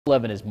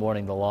11 is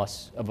mourning the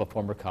loss of a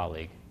former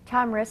colleague.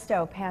 Tom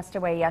Ristow passed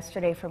away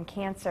yesterday from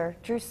cancer.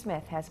 Drew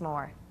Smith has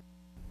more.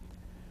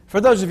 For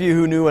those of you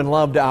who knew and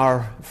loved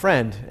our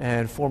friend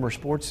and former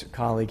sports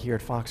colleague here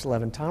at Fox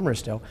 11, Tom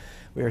Ristow,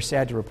 we are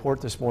sad to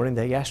report this morning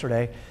that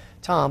yesterday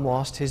Tom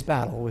lost his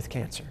battle with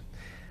cancer.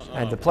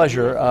 I had the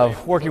pleasure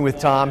of working with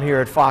Tom here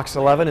at Fox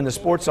 11 in the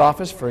sports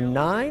office for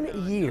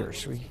 9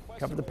 years. We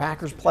covered the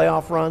Packers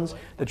playoff runs,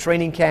 the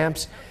training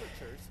camps,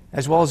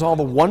 as well as all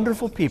the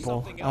wonderful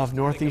people of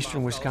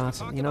northeastern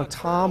Wisconsin. You know,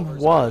 Tom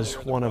was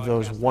one of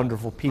those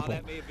wonderful people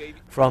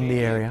from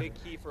the area.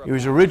 He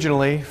was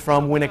originally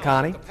from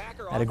Winneconne,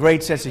 had a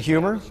great sense of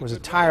humor, was a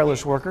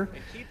tireless worker,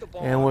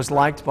 and was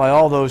liked by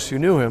all those who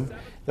knew him.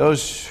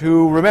 Those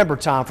who remember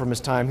Tom from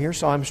his time here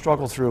saw him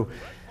struggle through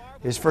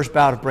his first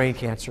bout of brain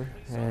cancer,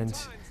 and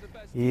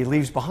he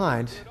leaves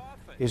behind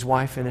his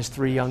wife and his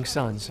 3 young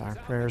sons. Our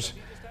prayers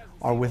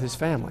are with his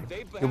family.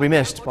 He'll be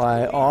missed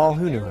by all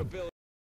who knew him.